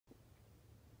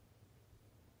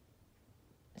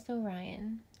So,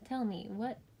 Ryan, tell me,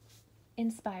 what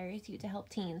inspires you to help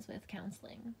teens with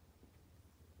counseling?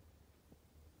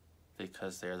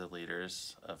 Because they're the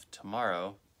leaders of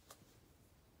tomorrow,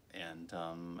 and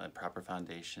a proper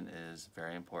foundation is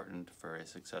very important for a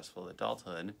successful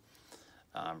adulthood.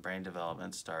 Brain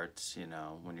development starts,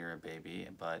 when you're a baby,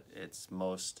 but it's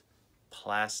most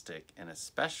plastic and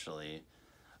especially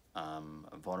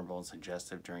vulnerable and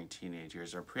suggestive during teenage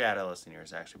years or pre-adolescent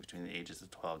years, actually between the ages of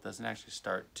 12. It doesn't actually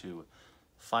start to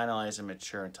finalize and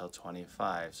mature until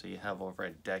 25. So you have over a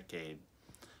decade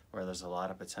where there's a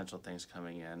lot of potential things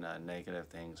coming in, negative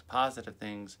things, positive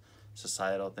things,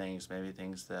 societal things, maybe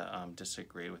things that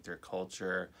disagree with your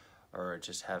culture or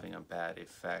just having a bad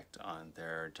effect on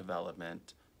their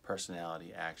development,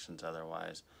 personality, actions,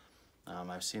 otherwise.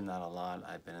 I've seen that a lot.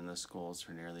 I've been in the schools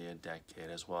for nearly a decade,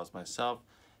 as well as myself.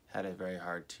 Had a very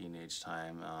hard teenage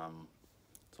time,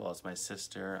 as well as my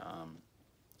sister.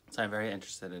 So I'm very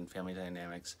interested in family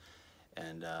dynamics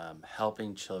and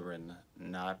helping children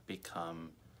not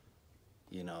become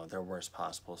their worst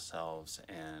possible selves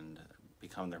and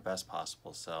become their best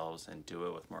possible selves and do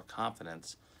it with more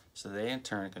confidence so they in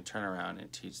turn can turn around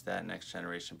and teach that next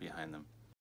generation behind them.